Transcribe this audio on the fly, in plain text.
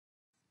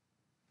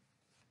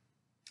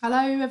Hello,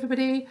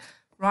 everybody.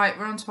 Right,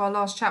 we're on to our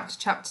last chapter,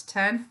 chapter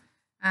 10.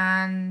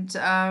 And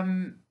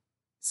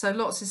so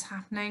lots is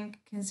happening.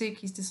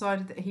 Kensuke's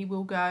decided that he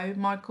will go.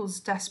 Michael's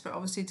desperate,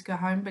 obviously, to go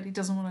home, but he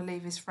doesn't want to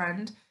leave his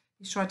friend.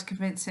 He's tried to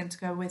convince him to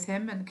go with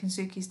him, and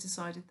Kensuke's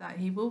decided that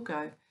he will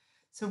go.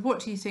 So what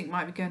do you think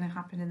might be going to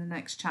happen in the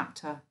next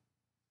chapter?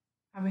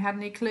 Have we had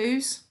any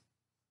clues?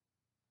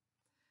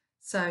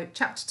 So,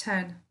 chapter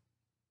 10.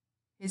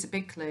 Here's a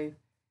big clue.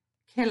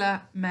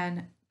 Killer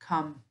men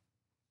come.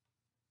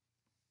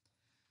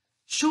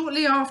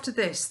 Shortly after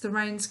this, the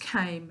rains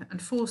came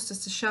and forced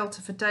us to shelter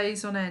for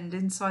days on end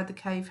inside the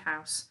cave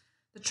house.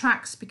 The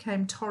tracks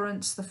became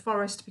torrents, the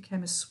forest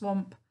became a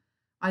swamp.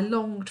 I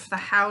longed for the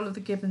howl of the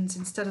gibbons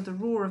instead of the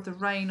roar of the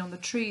rain on the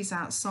trees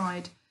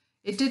outside.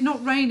 It did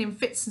not rain in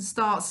fits and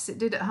starts as it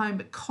did at home,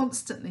 but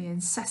constantly,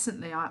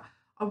 incessantly. I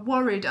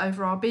worried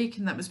over our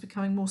beacon that was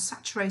becoming more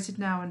saturated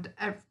now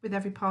and with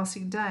every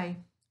passing day.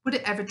 Would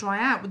it ever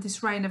dry out? Would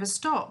this rain ever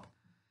stop?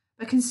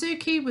 But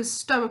Kensuke was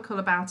stoical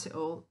about it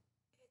all.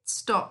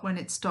 Stop when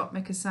it stopped,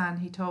 Mika-san,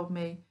 he told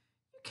me.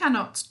 You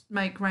cannot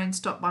make rain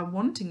stop by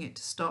wanting it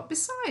to stop.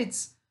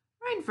 Besides,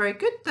 rain very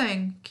good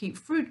thing. Keep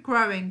fruit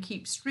growing,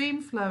 keep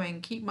stream flowing,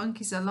 keep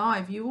monkeys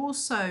alive. You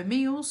also,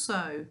 me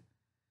also.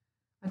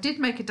 I did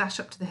make a dash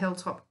up to the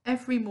hilltop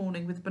every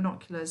morning with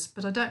binoculars,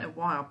 but I don't know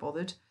why I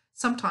bothered.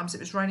 Sometimes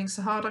it was raining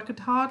so hard I could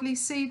hardly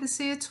see the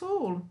sea at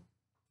all.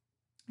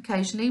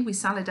 Occasionally we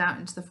sallied out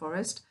into the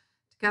forest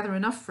to gather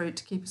enough fruit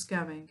to keep us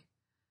going.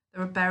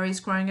 There were berries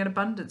growing in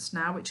abundance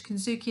now, which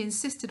Kensuke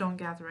insisted on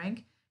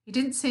gathering. He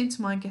didn't seem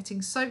to mind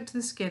getting soaked to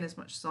the skin as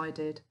much as I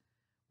did.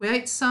 We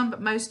ate some, but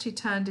most he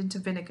turned into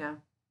vinegar.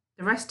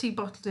 The rest he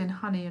bottled in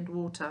honey and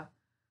water.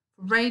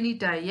 For a rainy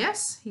day,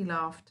 yes, he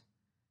laughed.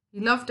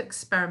 He loved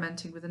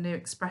experimenting with the new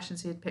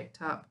expressions he had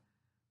picked up.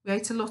 We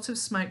ate a lot of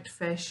smoked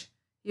fish.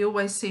 He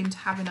always seemed to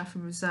have enough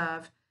in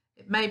reserve.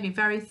 It made me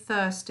very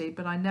thirsty,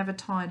 but I never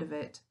tired of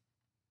it.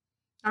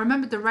 I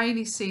remembered the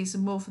rainy season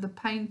more for the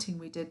painting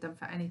we did than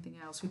for anything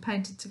else. We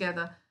painted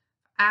together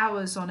for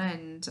hours on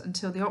end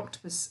until the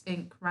octopus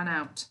ink ran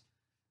out.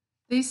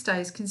 These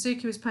days,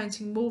 Kensuke was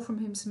painting more from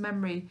his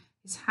memory,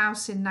 his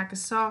house in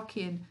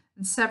Nagasaki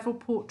and several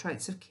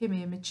portraits of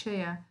Kimi and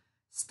Michiya,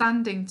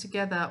 standing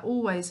together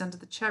always under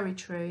the cherry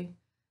tree.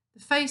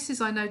 The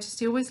faces, I noticed,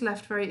 he always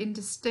left very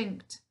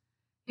indistinct.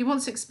 He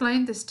once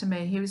explained this to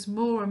me. He was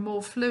more and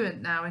more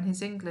fluent now in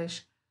his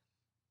English.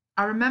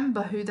 I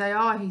remember who they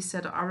are, he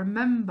said. I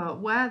remember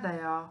where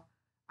they are.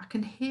 I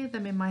can hear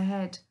them in my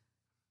head,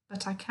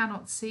 but I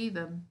cannot see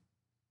them.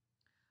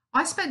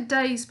 I spent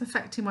days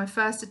perfecting my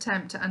first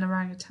attempt at an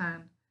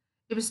orangutan.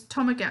 It was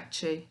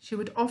Tomogachi. She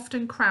would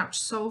often crouch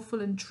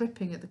soulful and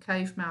dripping at the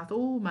cave mouth,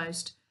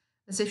 almost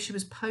as if she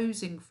was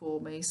posing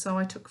for me, so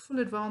I took full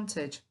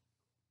advantage.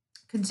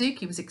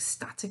 Kensuke was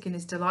ecstatic in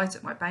his delight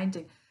at my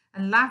painting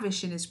and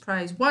lavish in his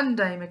praise. One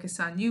day,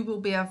 Mika-san, you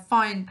will be a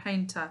fine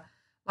painter.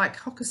 Like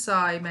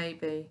Hokusai,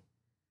 maybe.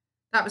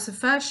 That was the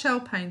first shell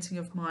painting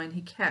of mine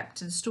he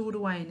kept and stored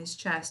away in his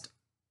chest.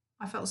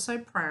 I felt so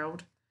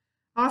proud.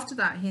 After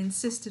that, he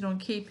insisted on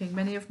keeping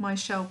many of my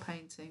shell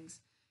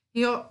paintings.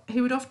 He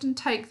would often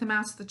take them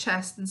out of the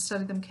chest and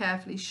study them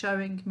carefully,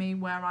 showing me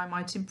where I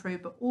might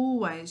improve, but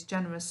always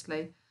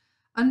generously.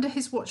 Under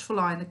his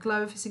watchful eye and the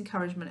glow of his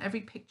encouragement,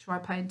 every picture I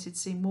painted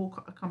seemed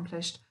more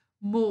accomplished,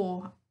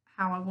 more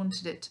how I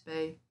wanted it to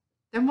be.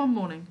 Then one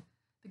morning,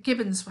 the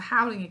gibbons were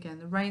howling again.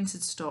 The rains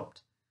had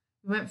stopped.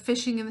 We went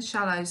fishing in the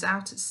shallows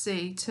out at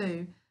sea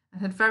too, and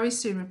had very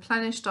soon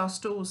replenished our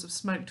stores of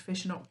smoked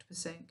fish and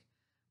octopus ink.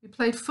 We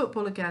played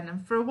football again,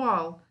 and for a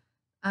while,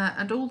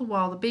 and all the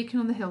while the beacon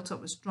on the hilltop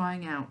was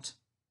drying out.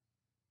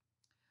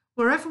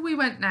 Wherever we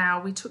went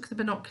now, we took the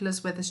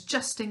binoculars with us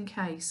just in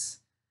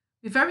case.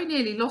 We very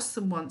nearly lost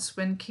them once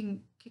when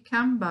King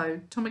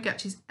Kikambo,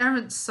 Tomogachi's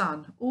errant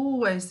son,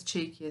 always the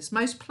cheekiest,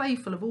 most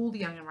playful of all the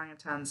young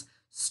orangutans,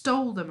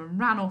 stole them and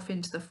ran off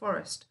into the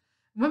forest.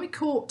 And when we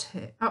caught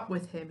up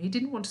with him, he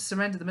didn't want to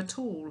surrender them at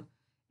all.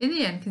 In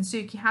the end,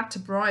 Kensuke had to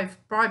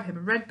bribe him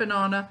a red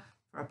banana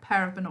for a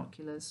pair of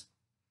binoculars.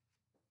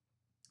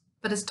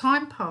 But as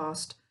time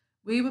passed,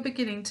 we were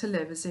beginning to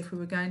live as if we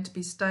were going to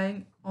be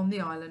staying on the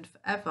island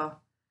forever.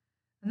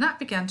 And that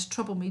began to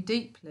trouble me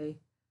deeply.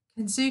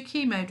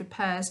 Kensuke made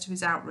repairs to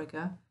his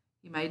outrigger.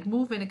 He made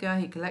more vinegar,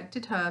 he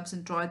collected herbs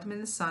and dried them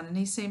in the sun, and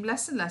he seemed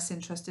less and less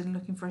interested in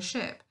looking for a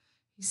ship.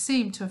 He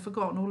seemed to have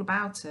forgotten all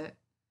about it.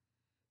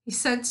 He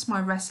sensed my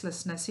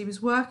restlessness. He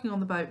was working on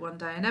the boat one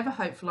day, and ever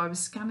hopeful, I was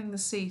scanning the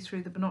sea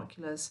through the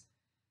binoculars.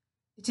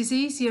 It is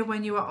easier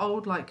when you are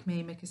old like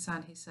me,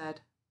 Mika-san, he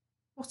said.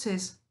 What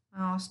is?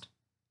 I asked.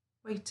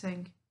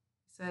 Waiting,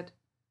 he said.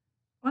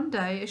 One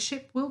day a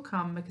ship will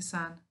come,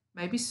 Mika-san.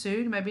 Maybe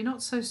soon, maybe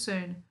not so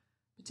soon.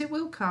 But it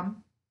will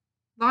come.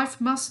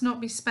 Life must not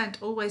be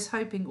spent always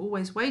hoping,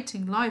 always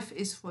waiting. Life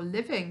is for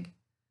living.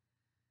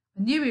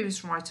 I knew he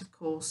was right, of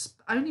course,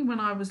 but only when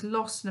I was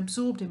lost and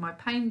absorbed in my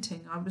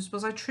painting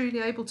was I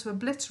truly able to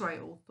obliterate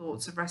all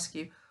thoughts of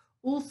rescue,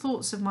 all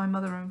thoughts of my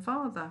mother and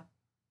father.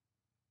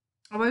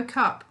 I woke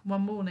up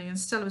one morning and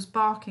Stella was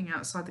barking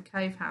outside the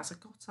cave house. I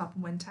got up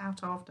and went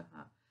out after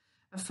her.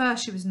 At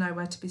first she was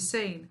nowhere to be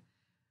seen.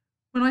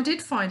 When I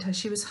did find her,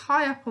 she was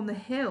high up on the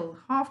hill,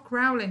 half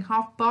growling,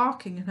 half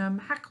barking, and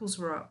her hackles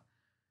were up.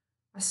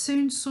 I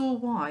soon saw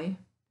why.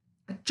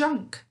 A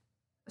junk,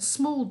 a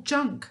small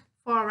junk,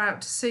 far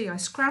out to sea. I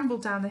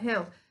scrambled down the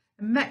hill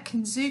and met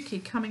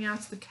Kensuke coming out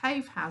of the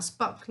cave house,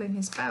 buckling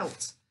his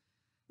belt.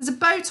 "There's a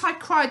boat," I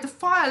cried. "The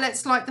fire!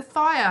 Let's light the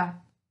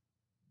fire!"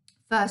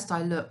 "First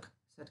I look,"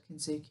 said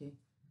Kensuke.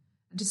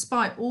 And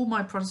despite all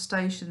my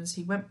protestations,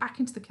 he went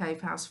back into the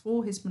cave house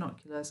for his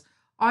binoculars.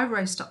 I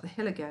raced up the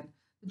hill again.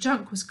 The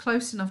junk was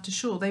close enough to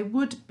shore. They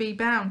would be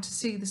bound to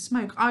see the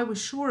smoke. I was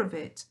sure of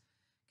it.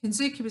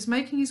 Kensuke was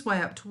making his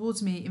way up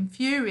towards me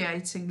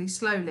infuriatingly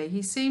slowly.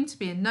 He seemed to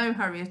be in no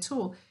hurry at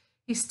all.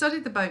 He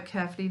studied the boat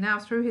carefully now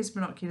through his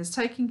binoculars,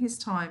 taking his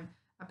time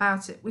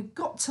about it. "We've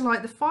got to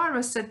light the fire,"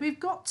 I said. "We've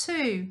got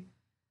to."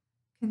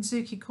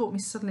 Kensuke caught me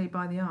suddenly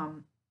by the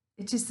arm.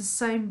 "It is the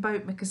same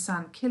boat,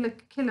 Mika-san.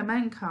 Killer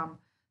men come.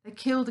 They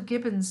kill the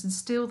gibbons and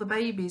steal the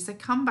babies. They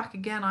come back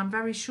again, I'm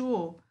very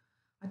sure.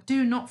 I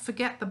do not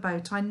forget the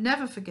boat. I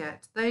never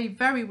forget. They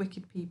very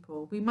wicked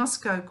people. We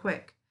must go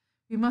quick.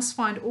 We must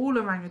find all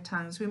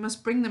orangutans. We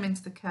must bring them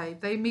into the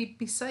cave. They may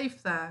be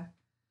safe there."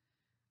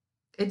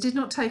 It did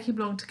not take him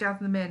long to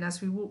gather them in.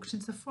 As we walked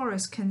into the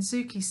forest,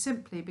 Kensuke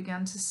simply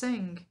began to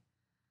sing.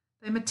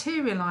 They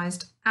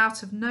materialized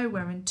out of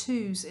nowhere in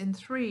twos, in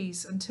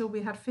threes, until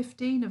we had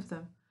 15 of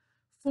them.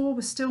 4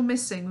 were still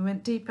missing. We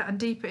went deeper and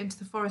deeper into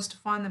the forest to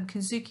find them,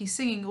 Kensuke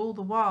singing all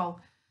the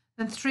while.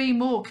 Then 3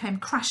 more came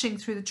crashing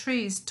through the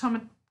trees,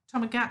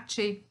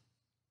 Tamagotchi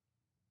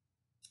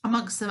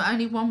amongst them.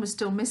 Only 1 was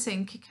still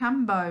missing,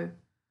 Kikambo.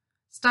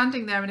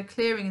 Standing there in a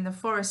clearing in the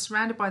forest,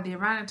 surrounded by the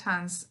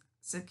orangutans,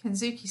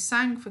 Kensuke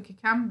sang for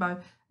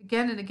Kikambo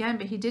again and again,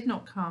 but he did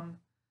not come.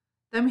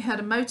 Then we heard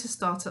a motor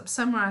start up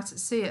somewhere out at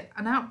sea,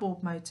 an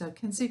outboard motor.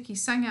 Kensuke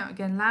sang out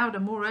again, louder,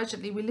 more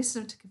urgently. We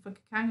listened for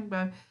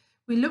Kikambo.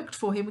 We looked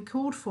for him. We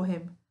called for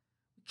him.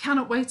 "We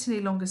cannot wait any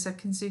longer," said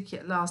Kensuke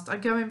at last. "I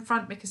go in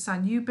front,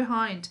 Mika-san. You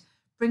behind.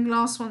 Bring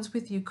last ones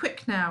with you.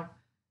 Quick now."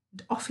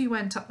 And off he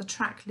went up the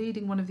track,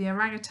 leading one of the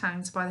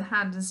orangutans by the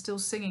hand and still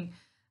singing.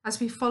 As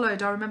we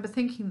followed, I remember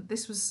thinking that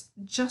this was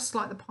just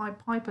like the Pied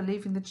Piper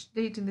leading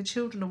the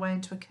children away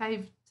into a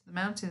cave to the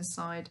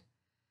mountainside.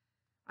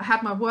 I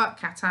had my work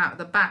cut out at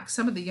the back.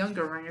 Some of the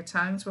younger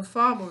orangutans were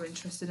far more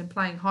interested in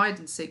playing hide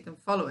and seek than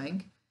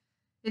following.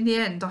 In the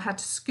end, I had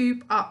to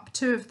scoop up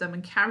 2 of them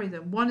and carry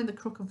them, 1 in the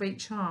crook of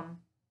each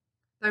arm.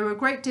 They were a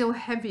great deal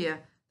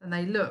heavier than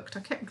they looked. I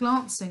kept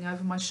glancing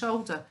over my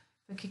shoulder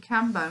for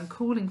Kikambo and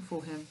calling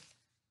for him,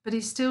 but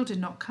he still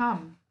did not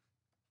come.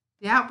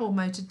 The outboard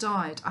motor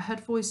died. I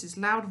heard voices,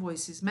 loud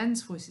voices,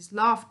 men's voices,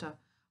 laughter.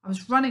 I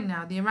was running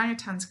now, the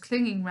orangutans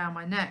clinging round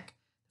my neck.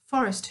 The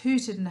forest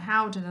hooted and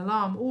howled in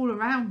alarm all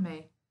around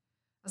me.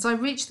 As I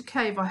reached the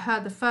cave, I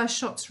heard the first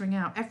shots ring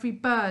out. Every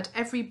bird,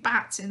 every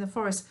bat in the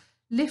forest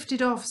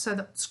lifted off so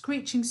that the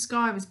screeching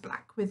sky was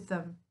black with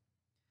them.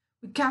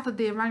 We gathered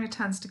the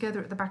orangutans together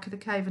at the back of the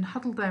cave and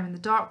huddled there in the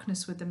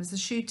darkness with them as the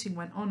shooting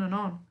went on and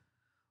on.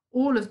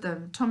 All of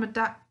them,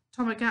 Tomodachi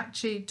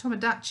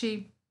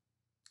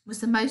was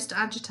the most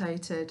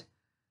agitated,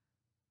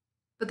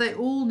 but they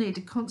all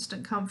needed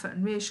constant comfort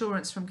and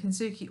reassurance from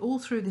Kensuke. All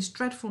through this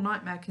dreadful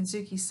nightmare,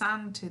 Kensuke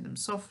sang to them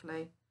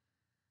softly.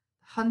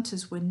 The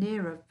hunters were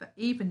nearer, but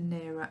even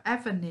nearer,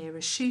 ever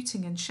nearer,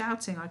 shooting and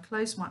shouting. I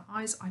closed my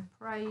eyes, I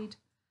prayed.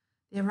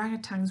 The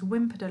orangutans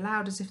whimpered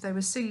aloud as if they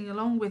were singing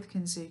along with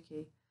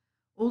Kensuke.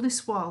 All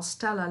this while,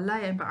 Stella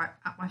lay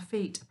at my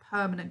feet, a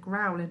permanent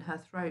growl in her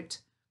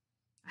throat.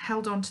 I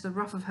held on to the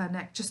ruff of her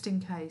neck just in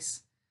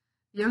case.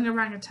 The young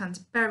orangutans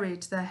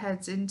buried their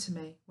heads into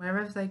me,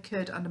 wherever they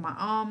could, under my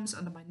arms,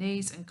 under my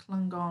knees, and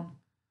clung on.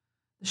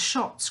 The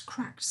shots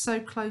cracked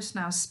so close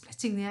now,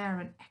 splitting the air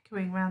and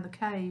echoing round the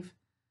cave.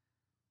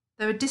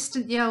 There were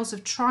distant yells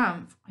of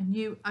triumph. I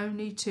knew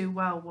only too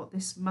well what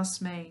this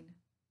must mean.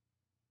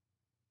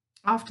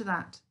 After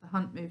that, the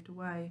hunt moved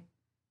away.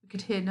 We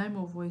could hear no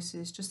more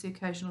voices, just the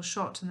occasional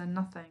shot, and then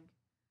nothing.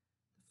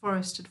 The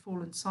forest had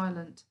fallen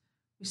silent.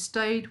 We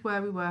stayed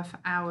where we were for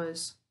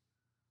hours.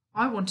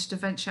 I wanted to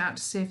venture out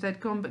to see if they'd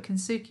gone, but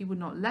Kensuke would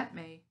not let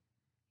me.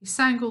 He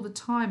sang all the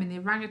time, and the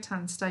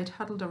orangutan stayed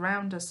huddled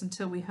around us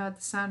until we heard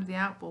the sound of the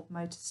outboard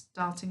motor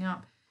starting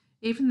up.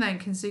 Even then,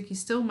 Kensuke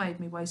still made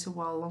me wait a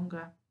while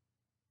longer.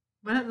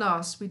 When at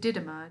last we did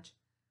emerge,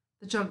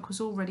 the junk was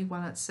already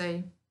well at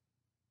sea.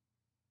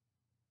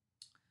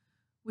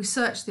 We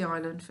searched the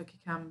island for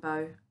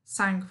Kikambo,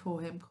 sang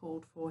for him,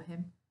 called for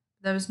him.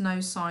 But there was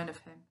no sign of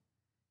him.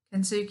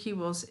 Kensuke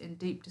was in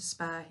deep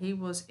despair. He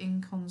was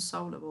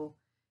inconsolable.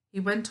 He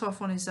went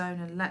off on his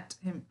own and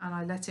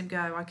I let him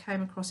go. I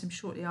came across him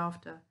shortly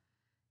after,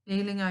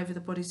 kneeling over the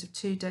bodies of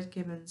 2 dead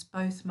gibbons,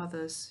 both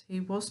mothers. He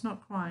was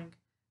not crying,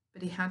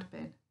 but he had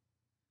been.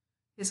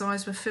 His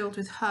eyes were filled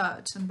with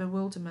hurt and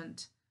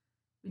bewilderment.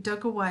 We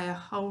dug away a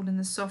hole in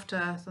the soft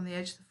earth on the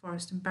edge of the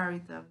forest and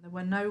buried them. There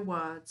were no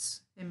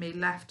words in me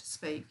left to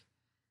speak,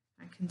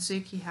 and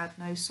Kensuke had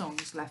no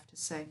songs left to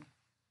sing.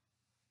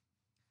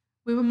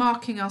 We were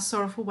marking our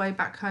sorrowful way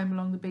back home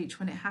along the beach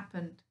when it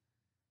happened.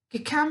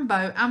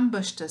 Kikambo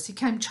ambushed us. He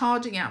came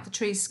charging out of the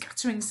trees,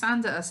 scattering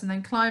sand at us, and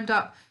then climbed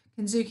up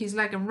Kensuke's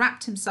leg and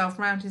wrapped himself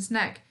round his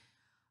neck.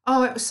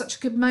 Oh, it was such a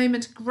good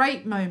moment, a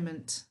great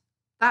moment.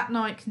 That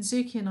night,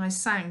 Kensuke and I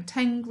sang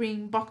 10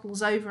 Green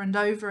Bottles over and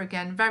over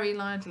again, very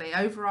loudly,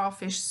 over our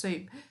fish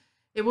soup.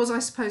 It was, I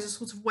suppose, a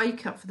sort of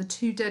wake-up for the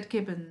two dead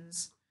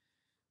gibbons.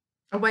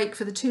 A wake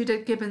for the two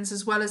dead gibbons,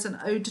 as well as an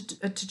ode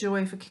to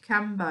joy for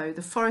Kikambo.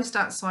 The forest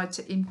outside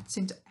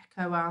seemed to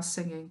echo our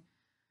singing.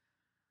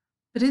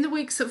 But in the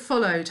weeks that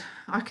followed,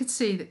 I could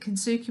see that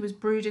Kensuke was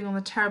brooding on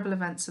the terrible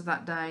events of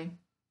that day.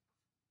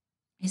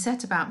 He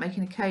set about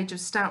making a cage of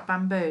stout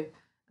bamboo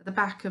at the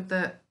back of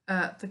the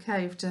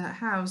cave to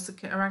house the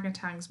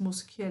orangutans more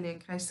securely in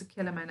case the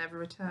killer men ever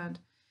returned.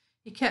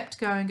 He kept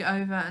going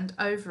over and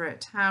over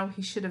it, how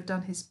he should have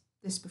done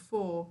this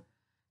before,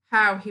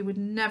 how he would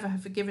never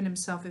have forgiven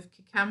himself if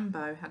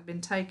Kikambo had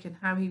been taken,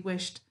 how he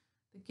wished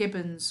the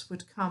gibbons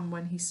would come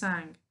when he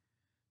sang,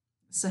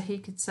 so he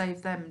could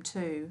save them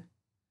too.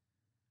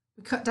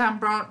 We cut down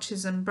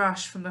branches and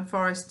brush from the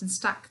forest and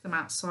stacked them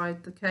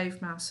outside the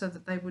cave mouth so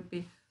that they would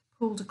be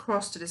pulled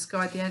across to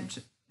disguise the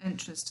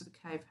entrance to the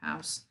cave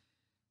house.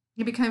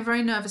 He became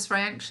very nervous,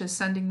 very anxious,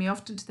 sending me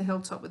often to the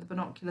hilltop with the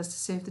binoculars to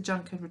see if the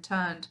junk had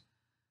returned.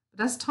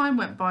 But as time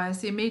went by, as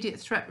the immediate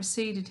threat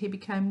receded, he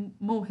became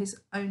more his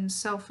own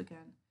self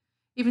again.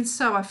 Even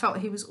so, I felt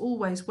he was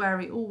always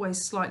wary,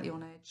 always slightly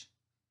on edge.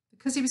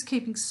 Because he was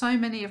keeping so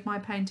many of my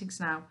paintings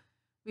now,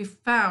 we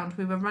found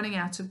we were running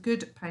out of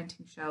good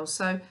painting shells,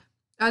 so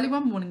early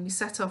one morning we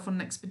set off on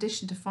an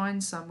expedition to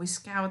find some. We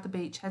scoured the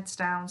beach, heads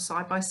down,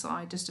 side by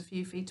side, just a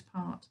few feet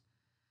apart.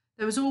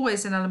 There was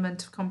always an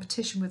element of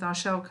competition with our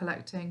shell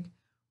collecting.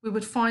 We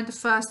would find the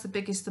first, the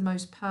biggest, the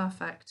most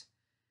perfect.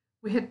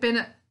 We had been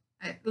at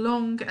it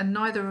long, and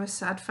neither of us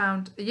had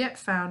yet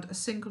found a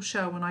single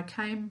shell when I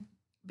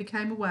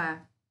became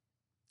aware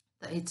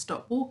that he'd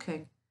stopped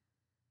walking.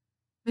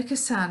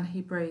 "Mika-san,"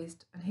 he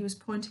breathed, and he was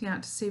pointing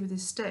out to sea with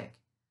his stick.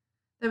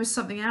 There was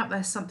something out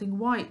there, something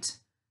white,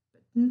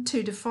 but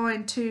too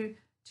defined, too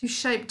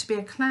shaped to be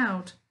a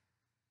cloud.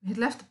 He had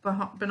left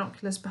the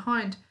binoculars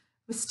behind.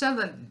 With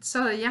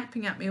Stella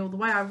yapping at me all the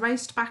way, I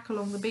raced back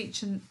along the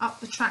beach and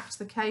up the track to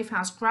the cave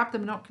house, grabbed the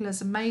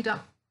binoculars and made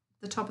up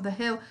the top of the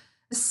hill.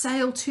 A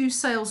sail, two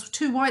sails,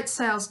 two white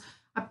sails.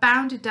 I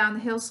bounded down the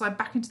hillside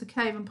back into the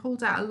cave and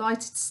pulled out a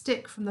lighted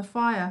stick from the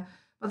fire.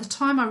 By the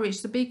time I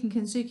reached the beacon,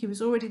 Kensuke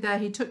was already there.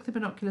 He took the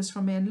binoculars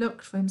from me and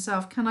looked for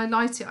himself. "Can I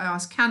light it?" I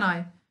asked. "Can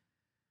I?"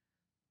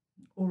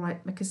 "All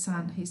right,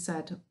 Mika-san," he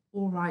said.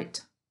 "All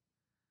right."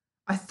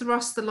 I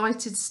thrust the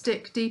lighted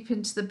stick deep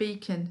into the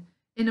beacon.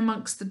 In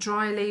amongst the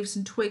dry leaves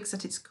and twigs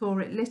at its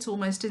core, it lit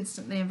almost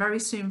instantly, and very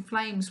soon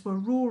flames were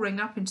roaring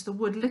up into the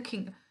wood,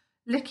 licking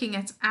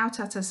out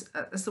at us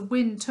as the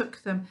wind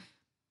took them.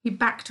 He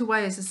backed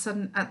away at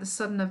the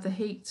sudden of the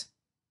heat.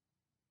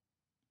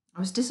 I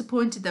was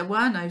disappointed there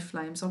were no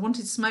flames. I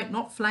wanted smoke,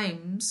 not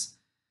flames.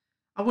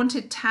 I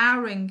wanted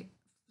towering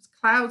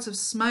clouds of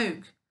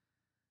smoke.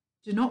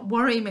 "Do not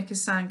worry,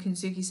 Mika-san,"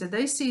 Kensuke said.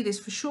 "They see this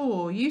for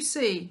sure. You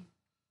see."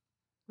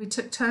 We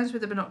took turns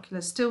with the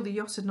binoculars. Still, the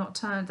yacht had not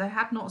turned. They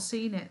had not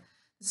seen it.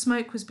 The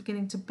smoke was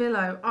beginning to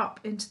billow up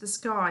into the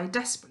sky.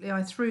 Desperately,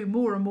 I threw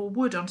more and more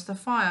wood onto the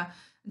fire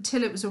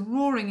until it was a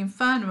roaring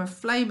inferno of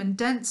flame and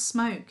dense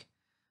smoke.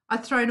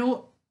 I'd thrown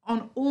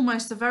on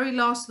almost the very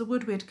last of the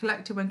wood we had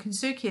collected when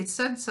Kensuke had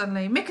said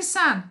suddenly,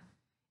 "Mika-san,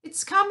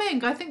 it's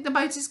coming. I think the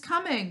boat is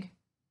coming."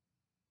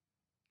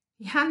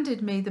 He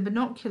handed me the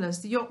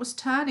binoculars. The yacht was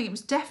turning. It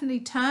was definitely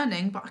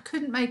turning, but I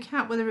couldn't make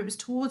out whether it was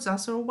towards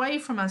us or away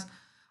from us.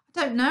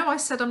 "I don't know," I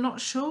said. "I'm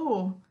not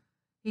sure."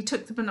 He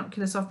took the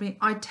binoculars off me.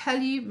 "I tell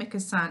you,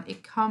 Mika-san,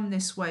 it come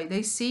this way.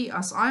 They see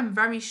us. I'm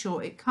very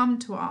sure it come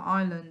to our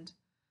island."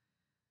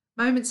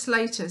 Moments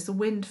later, as the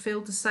wind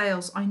filled the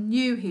sails, I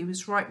knew he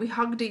was right. We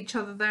hugged each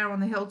other there on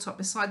the hilltop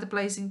beside the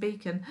blazing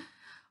beacon.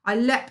 I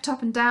leapt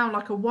up and down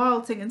like a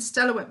wild thing, and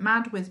Stella went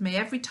mad with me.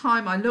 Every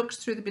time I looked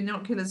through the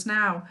binoculars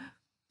now,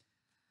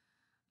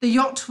 the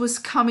yacht was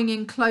coming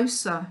in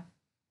closer.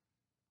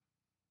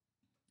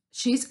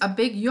 "She's a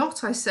big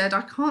yacht," I said.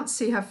 "I can't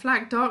see her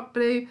flag, dark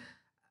blue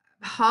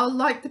hull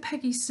like the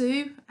Peggy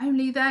Sue."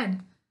 Only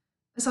then,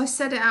 as I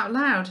said it out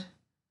loud,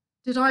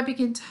 did I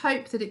begin to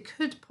hope that it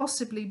could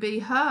possibly be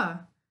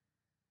her.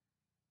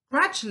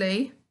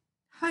 Gradually,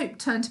 hope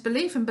turned to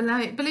belief, and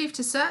belief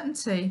to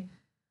certainty.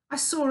 I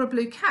saw a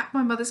blue cap,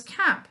 my mother's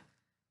cap.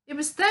 It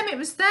was them, it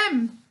was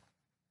them.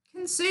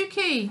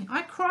 "Kensuke!"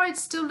 I cried,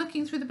 still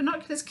looking through the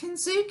binoculars.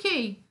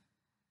 "Kensuke!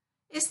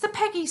 It's the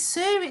Peggy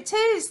Sue, it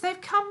is.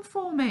 They've come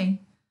for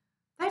me.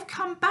 They've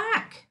come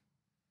back."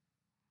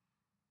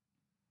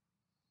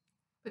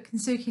 But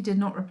Kensuke did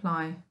not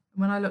reply, and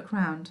when I looked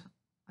round,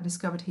 I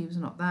discovered he was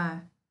not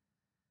there.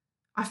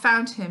 I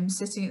found him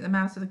sitting at the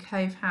mouth of the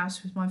cave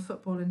house with my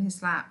football in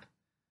his lap.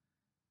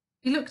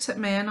 He looked at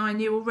me, and I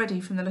knew already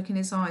from the look in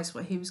his eyes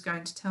what he was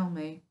going to tell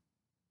me.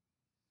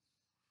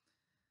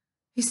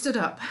 He stood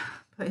up,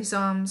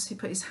 he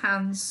put his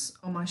hands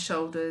on my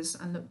shoulders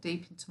and looked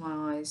deep into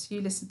my eyes.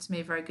 "You listen to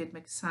me very good,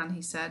 Mika-san,"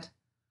 he said.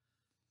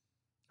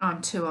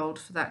 I'm too old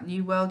for that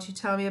new world you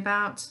tell me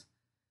about.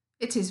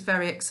 It is a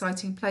very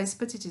exciting place,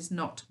 but it is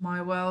not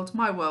my world.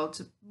 My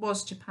world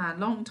was Japan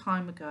long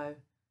time ago,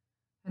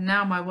 and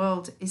now my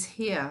world is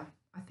here.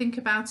 I think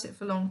about it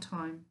for a long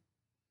time.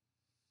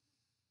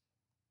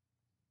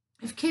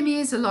 If Kimi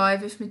is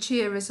alive, if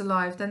Michiya is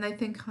alive, then they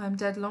think I am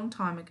dead long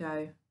time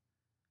ago.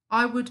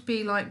 I would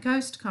be like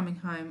Ghost coming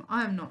home.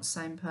 I am not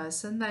same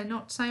person. They're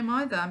not same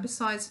either. And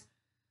besides,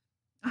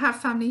 I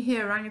have family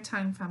here,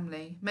 orangutan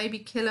family. Maybe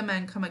killer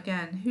men come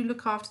again. Who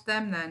look after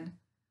them then?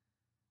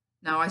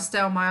 No, I stay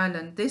on my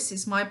island. This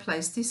is my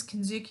place. This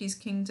Kensuke's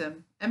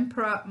kingdom.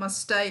 Emperor must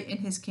stay in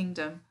his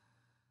kingdom.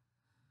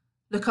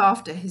 Look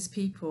after his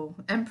people.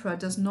 Emperor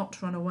does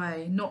not run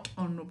away. Not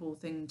honourable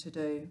thing to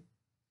do.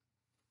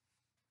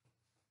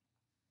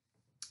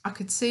 I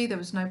could see there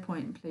was no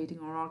point in pleading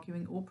or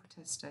arguing or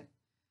protesting.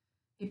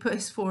 He put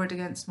his forehead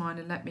against mine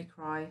and let me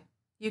cry.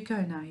 You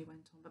go now, he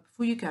went on, but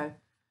before you go,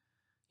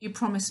 you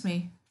promise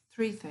me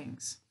 3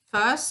 things.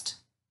 First,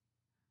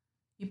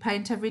 you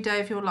paint every day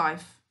of your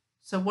life.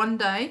 So one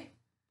day,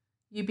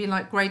 you be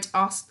like great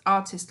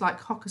artists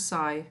like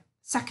Hokusai.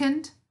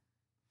 Second,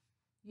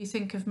 you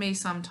think of me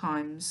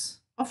sometimes,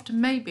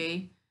 often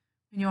maybe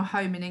when you're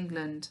home in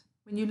England.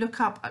 When you look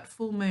up at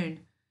full moon,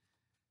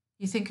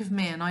 you think of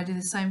me and I do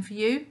the same for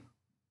you.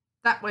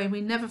 That way we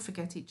never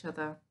forget each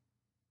other.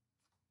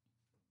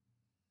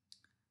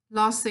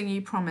 Last thing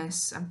you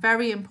promise, and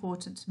very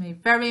important to me,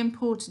 very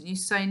important, you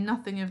say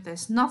nothing of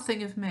this,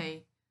 nothing of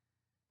me.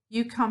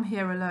 You come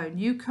here alone.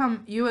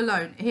 You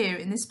alone here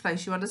in this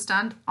place, you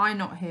understand? I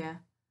not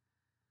here.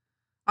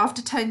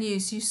 After 10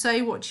 years, you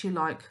say what you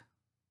like.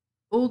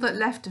 All that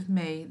left of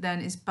me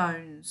then is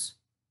bones.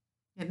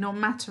 It not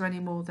matter any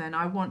more then.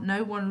 I want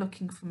no one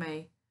looking for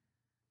me.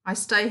 I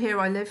stay here,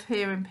 I live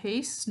here in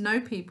peace. No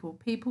people.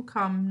 People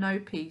come, no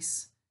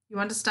peace. You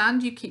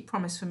understand? You keep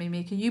promise for me,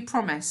 Mika. You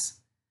promise.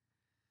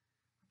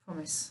 I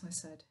promise, I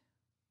said.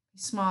 He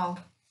smiled.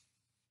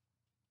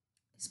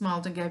 He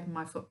smiled and gave me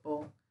my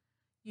football.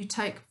 You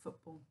take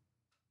football.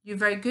 You're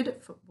very good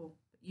at football,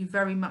 but you're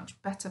very much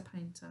better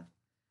painter.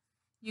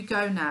 You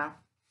go now.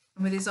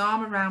 And with his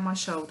arm around my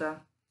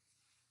shoulder,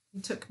 he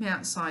took me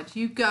outside.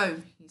 You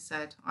go, he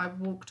said. I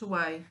walked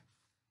away,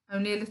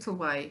 only a little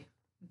way,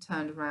 and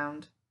turned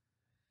around.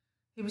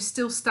 He was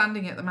still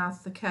standing at the mouth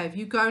of the cave.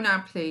 You go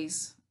now,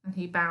 please. And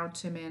he bowed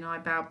to me and I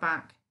bowed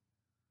back.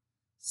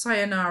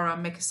 Sayonara,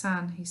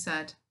 Mika-san, he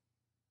said.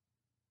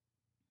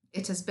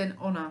 It has been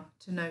honour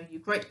to know you,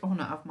 great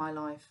honour of my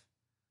life.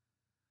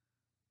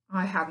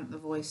 I hadn't the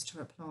voice to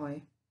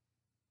reply.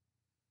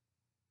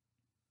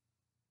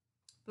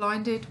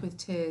 Blinded with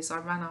tears, I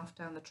ran off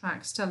down the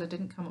track. Stella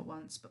didn't come at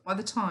once, but by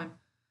the time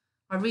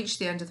I reached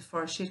the end of the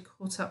forest, she had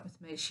caught up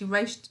with me. She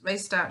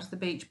raced out to the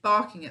beach,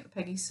 barking at the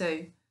Peggy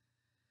Sue.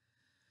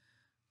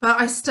 But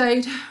I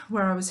stayed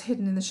where I was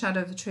hidden in the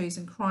shadow of the trees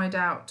and cried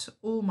out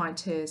all my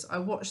tears. I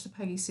watched the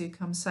Peggy Sue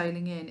come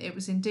sailing in. It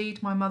was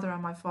indeed my mother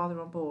and my father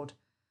on board.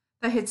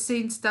 They had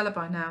seen Stella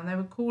by now and they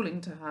were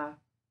calling to her.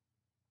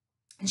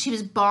 And she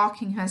was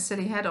barking her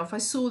silly head off. I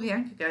saw the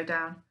anchor go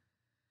down.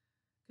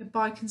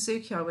 Goodbye,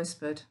 Kensuke, I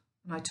whispered,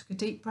 and I took a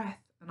deep breath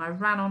and I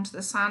ran onto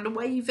the sand,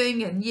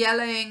 waving and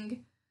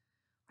yelling.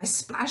 I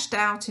splashed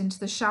out into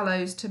the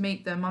shallows to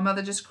meet them. My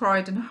mother just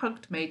cried and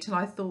hugged me till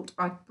I thought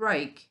I'd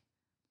break.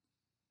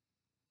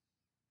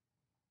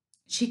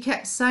 She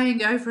kept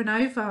saying over and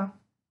over,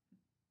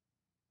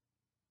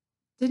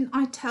 didn't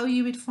I tell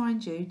you we'd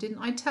find you?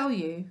 Didn't I tell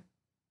you?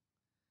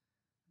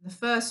 And the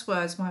first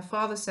words my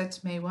father said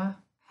to me were,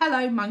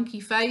 hello, monkey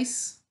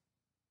face.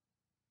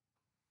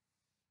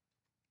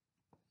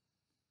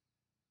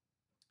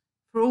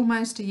 For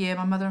almost a year,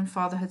 my mother and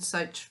father had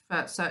searched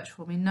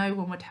for me. No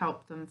one would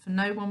help them, for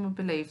no one would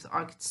believe that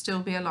I could still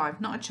be alive.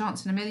 Not a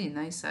chance in a million,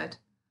 they said.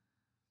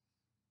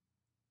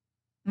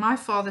 My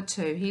father,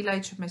 too, he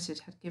later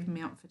admitted, had given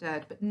me up for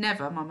dead, but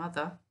never my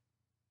mother.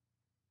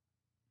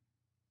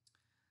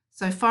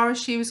 So far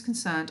as she was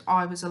concerned,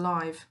 I was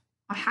alive.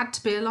 I had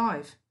to be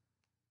alive.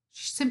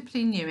 She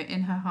simply knew it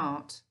in her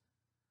heart.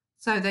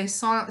 So they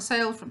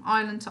sailed from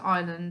island to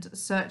island,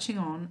 searching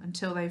on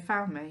until they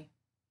found me.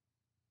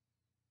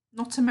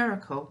 Not a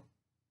miracle,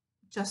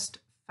 just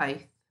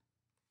faith.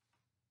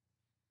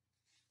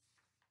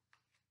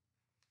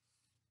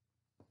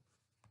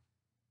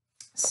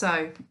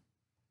 So,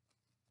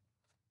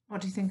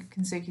 what do you think of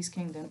Kensuke's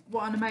Kingdom?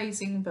 What an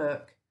amazing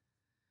book.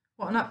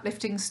 What an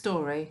uplifting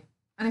story.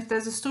 And if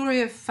there's a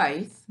story of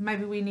faith,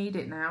 maybe we need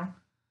it now.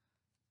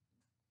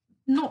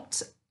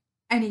 Not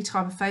any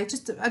type of faith,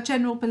 just a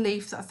general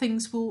belief that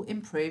things will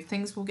improve,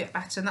 things will get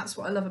better. And that's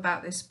what I love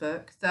about this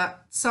book,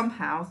 that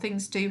somehow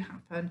things do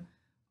happen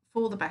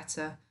for the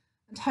better.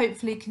 And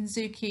hopefully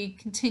Kensuke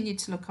continued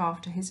to look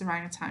after his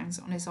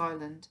orangutans on his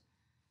island.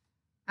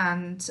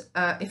 And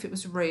if it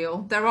was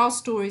real, there are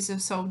stories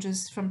of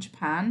soldiers from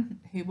Japan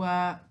who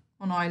were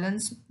on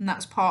islands, and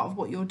that's part of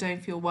what you're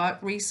doing for your work,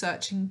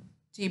 researching.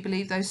 Do you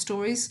believe those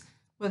stories?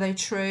 Were they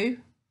true?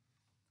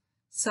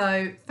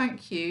 So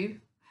thank you.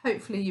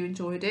 Hopefully you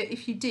enjoyed it.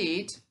 If you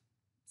did,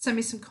 send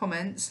me some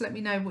comments. Let me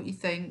know what you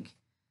think.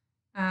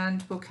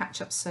 and we'll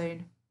catch up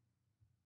soon.